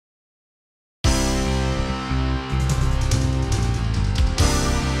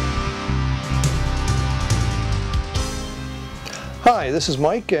Hi, this is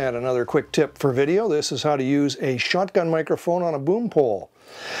Mike and another quick tip for video. This is how to use a shotgun microphone on a boom pole.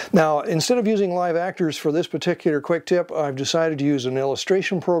 Now, instead of using live actors for this particular quick tip, I've decided to use an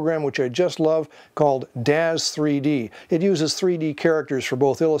illustration program which I just love called DAZ 3D. It uses 3D characters for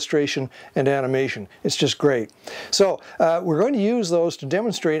both illustration and animation. It's just great. So we're going to use those to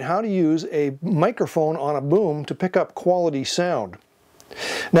demonstrate how to use a microphone on a boom to pick up quality sound.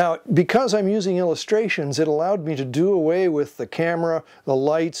 Now, because I'm using illustrations, it allowed me to do away with the camera, the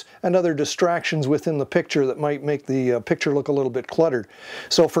lights, and other distractions within the picture that might make the picture look a little bit cluttered.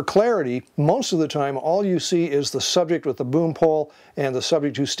 So for clarity, most of the time all you see is the subject with the boom pole and the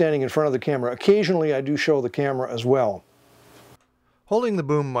subject who's standing in front of the camera. Occasionally I do show the camera as well. Holding the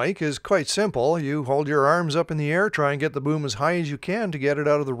boom mic is quite simple. You hold your arms up in the air, try and get the boom as high as you can to get it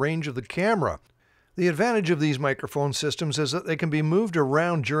out of the range of the camera. The advantage of these microphone systems is that they can be moved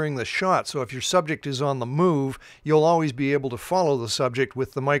around during the shot, so if your subject is on the move, you'll always be able to follow the subject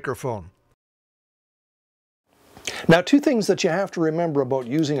with the microphone. Now, two things that you have to remember about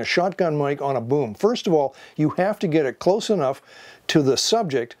using a shotgun mic on a boom. First of all, you have to get it close enough to the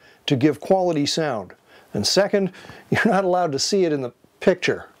subject to give quality sound. And second, you're not allowed to see it in the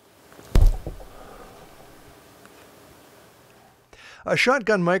picture. A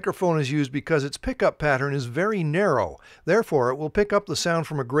shotgun microphone is used because its pickup pattern is very narrow. Therefore, it will pick up the sound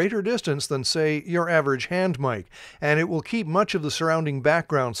from a greater distance than, say, your average hand mic, and it will keep much of the surrounding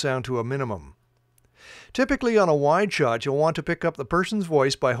background sound to a minimum. Typically on a wide shot, you'll want to pick up the person's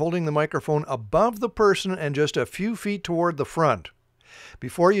voice by holding the microphone above the person and just a few feet toward the front.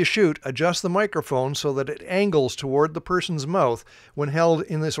 Before you shoot, adjust the microphone so that it angles toward the person's mouth when held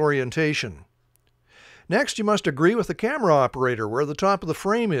in this orientation. Next, you must agree with the camera operator where the top of the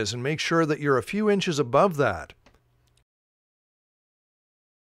frame is and make sure that you're a few inches above that.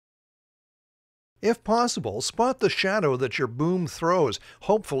 If possible, spot the shadow that your boom throws,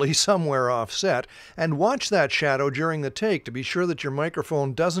 hopefully somewhere offset, and watch that shadow during the take to be sure that your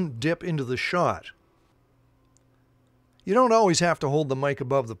microphone doesn't dip into the shot. You don't always have to hold the mic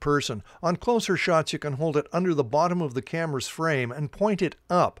above the person. On closer shots, you can hold it under the bottom of the camera's frame and point it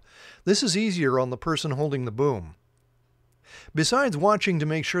up. This is easier on the person holding the boom. Besides watching to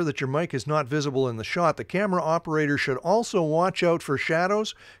make sure that your mic is not visible in the shot, the camera operator should also watch out for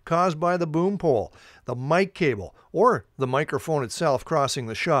shadows caused by the boom pole, the mic cable, or the microphone itself crossing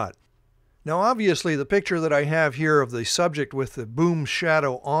the shot. Now obviously the picture that I have here of the subject with the boom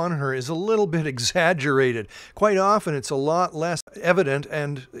shadow on her is a little bit exaggerated. Quite often it's a lot less evident,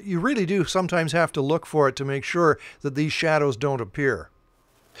 and you really do sometimes have to look for it to make sure that these shadows don't appear.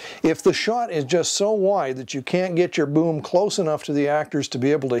 If the shot is just so wide that you can't get your boom close enough to the actors to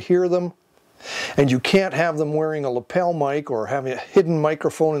be able to hear them, and you can't have them wearing a lapel mic or having a hidden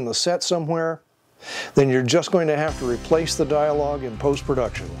microphone in the set somewhere, then you're just going to have to replace the dialogue in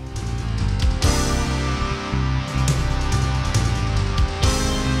post-production.